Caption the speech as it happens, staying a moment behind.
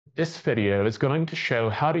This video is going to show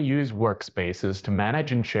how to use Workspaces to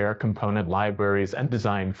manage and share component libraries and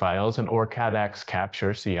design files in OrCAD X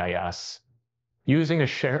Capture CIS. Using a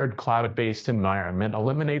shared cloud-based environment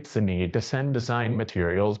eliminates the need to send design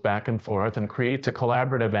materials back and forth and creates a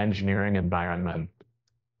collaborative engineering environment.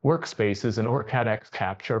 Workspaces and OrCAD X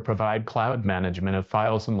Capture provide cloud management of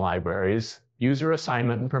files and libraries, user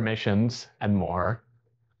assignment and permissions, and more.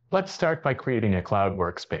 Let's start by creating a cloud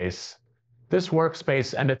workspace. This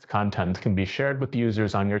workspace and its content can be shared with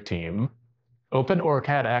users on your team. Open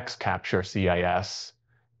OrCAD X Capture CIS.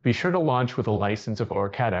 Be sure to launch with a license of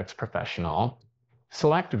OrCAD X Professional.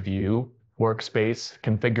 Select View, Workspace,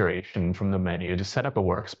 Configuration from the menu to set up a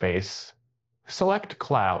workspace. Select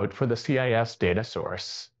Cloud for the CIS data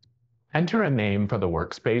source. Enter a name for the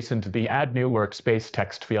workspace into the Add New Workspace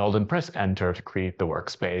text field and press Enter to create the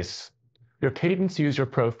workspace. Your Cadence user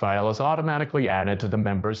profile is automatically added to the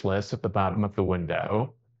members list at the bottom of the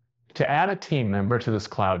window. To add a team member to this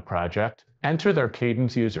cloud project, enter their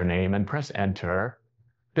Cadence username and press Enter.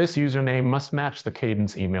 This username must match the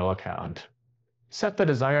Cadence email account. Set the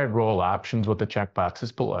desired role options with the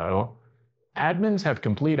checkboxes below. Admins have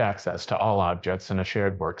complete access to all objects in a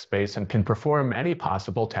shared workspace and can perform any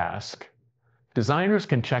possible task. Designers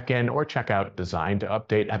can check in or check out design to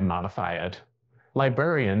update and modify it.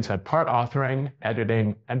 Librarians have part authoring,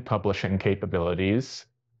 editing, and publishing capabilities.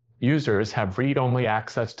 Users have read-only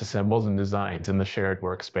access to symbols and designs in the shared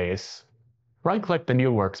workspace. Right-click the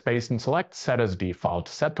new workspace and select Set as Default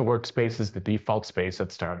to set the workspace as the default space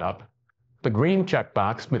at startup. The green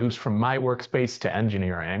checkbox moves from My Workspace to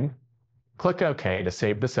Engineering. Click OK to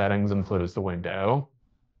save the settings and close the window.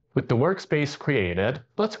 With the workspace created,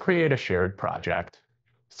 let's create a shared project.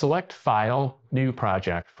 Select File, New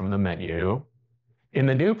Project from the menu. In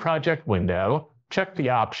the New Project window, check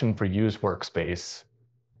the option for Use Workspace.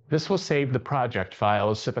 This will save the project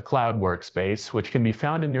files to the cloud workspace, which can be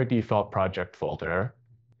found in your default project folder.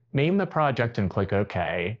 Name the project and click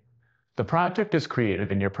OK. The project is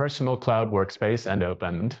created in your personal cloud workspace and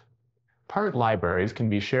opened. Part libraries can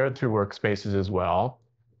be shared through Workspaces as well.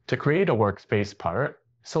 To create a workspace part,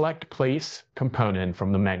 select Place Component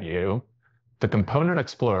from the menu. The Component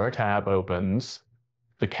Explorer tab opens.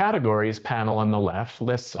 The Categories panel on the left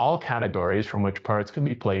lists all categories from which parts can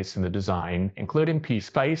be placed in the design, including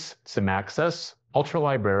PSpice, SimAccess,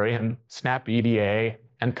 UltraLibrarian, SnapEDA,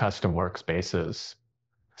 and Custom Workspaces.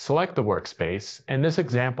 Select the workspace, in this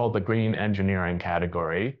example the green Engineering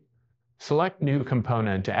category. Select New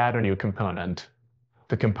Component to add a new component.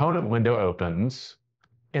 The component window opens.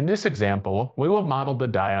 In this example, we will model the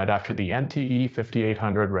diode after the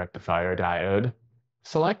NTE5800 rectifier diode.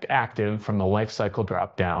 Select Active from the Lifecycle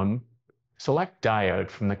drop-down. Select Diode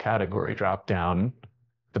from the Category drop-down.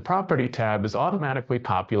 The Property tab is automatically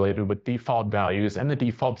populated with default values and the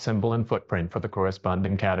default symbol and footprint for the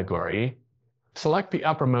corresponding category. Select the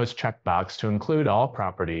uppermost checkbox to include all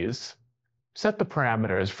properties. Set the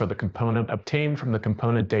parameters for the component obtained from the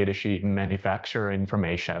component datasheet and manufacturer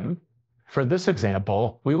information. For this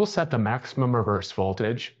example, we will set the maximum reverse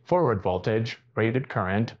voltage, forward voltage, rated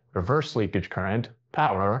current, reverse leakage current,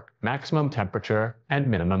 power, maximum temperature, and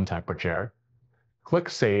minimum temperature. Click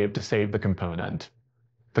Save to save the component.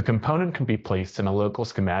 The component can be placed in a local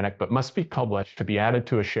schematic but must be published to be added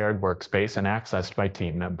to a shared workspace and accessed by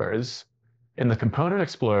team members. In the Component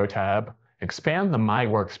Explorer tab, expand the My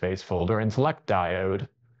Workspace folder and select Diode.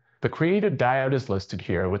 The created diode is listed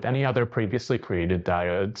here with any other previously created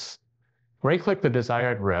diodes. Right-click the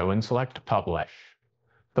desired row and select Publish.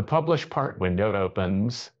 The Publish Part window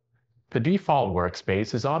opens. The default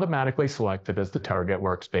workspace is automatically selected as the target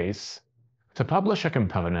workspace. To publish a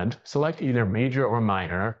component, select either Major or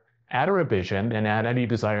Minor, add a revision, and add any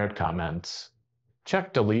desired comments.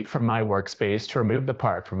 Check Delete from My Workspace to remove the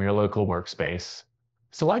part from your local workspace.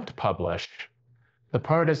 Select Publish. The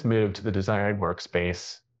part is moved to the desired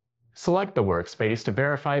workspace. Select the workspace to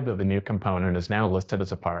verify that the new component is now listed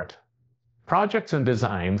as a part. Projects and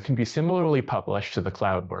designs can be similarly published to the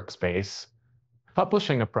cloud workspace.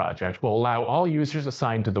 Publishing a project will allow all users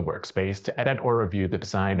assigned to the workspace to edit or review the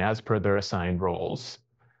design as per their assigned roles.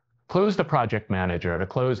 Close the Project Manager to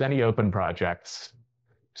close any open projects.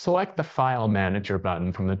 Select the File Manager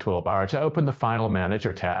button from the toolbar to open the File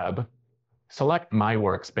Manager tab. Select My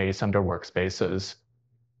Workspace under Workspaces.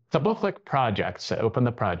 Double-click Projects to open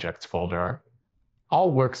the Projects folder.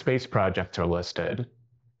 All Workspace projects are listed.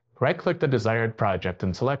 Right-click the desired project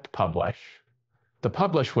and select Publish. The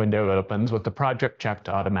Publish window opens with the project checked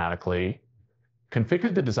automatically.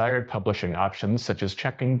 Configure the desired publishing options such as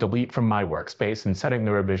checking Delete from My Workspace and setting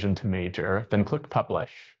the revision to Major, then click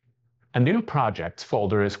Publish. A new Projects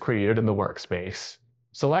folder is created in the workspace.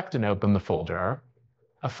 Select and open the folder.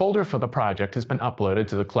 A folder for the project has been uploaded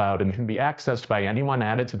to the cloud and can be accessed by anyone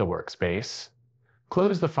added to the workspace.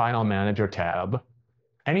 Close the File Manager tab.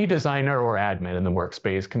 Any designer or admin in the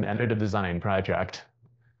workspace can edit a design project.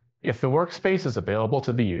 If the workspace is available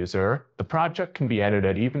to the user, the project can be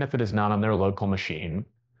edited even if it is not on their local machine.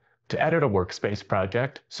 To edit a workspace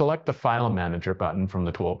project, select the File Manager button from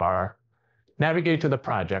the toolbar. Navigate to the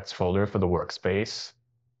Projects folder for the workspace.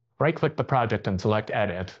 Right-click the project and select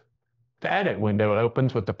Edit. The Edit window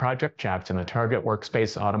opens with the project checked and the target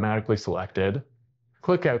workspace automatically selected.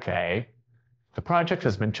 Click OK. The project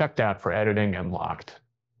has been checked out for editing and locked.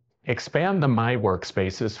 Expand the My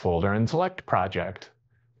Workspaces folder and select Project.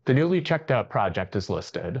 The newly checked out project is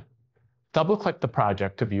listed. Double-click the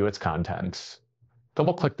project to view its contents.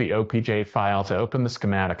 Double-click the OPJ file to open the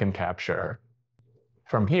schematic and capture.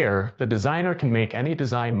 From here, the designer can make any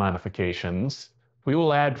design modifications. We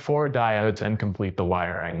will add 4 diodes and complete the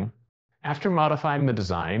wiring. After modifying the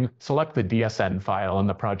design, select the DSN file in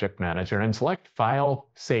the Project Manager and select File,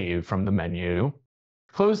 Save from the menu.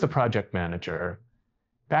 Close the Project Manager.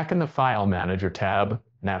 Back in the File Manager tab,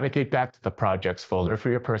 navigate back to the Projects folder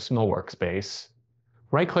for your personal workspace.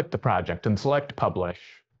 Right-click the project and select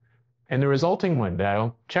Publish. In the resulting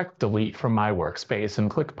window, check Delete from My Workspace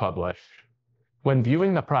and click Publish. When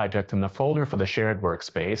viewing the project in the folder for the shared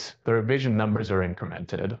workspace, the revision numbers are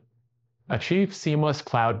incremented. Achieve seamless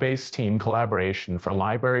cloud-based team collaboration for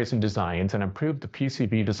libraries and designs and improve the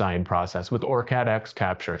PCB design process with OrCAD X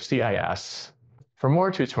Capture CIS. For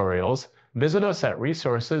more tutorials, visit us at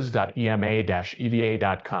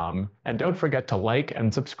resources.ema-eda.com and don't forget to like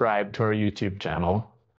and subscribe to our YouTube channel.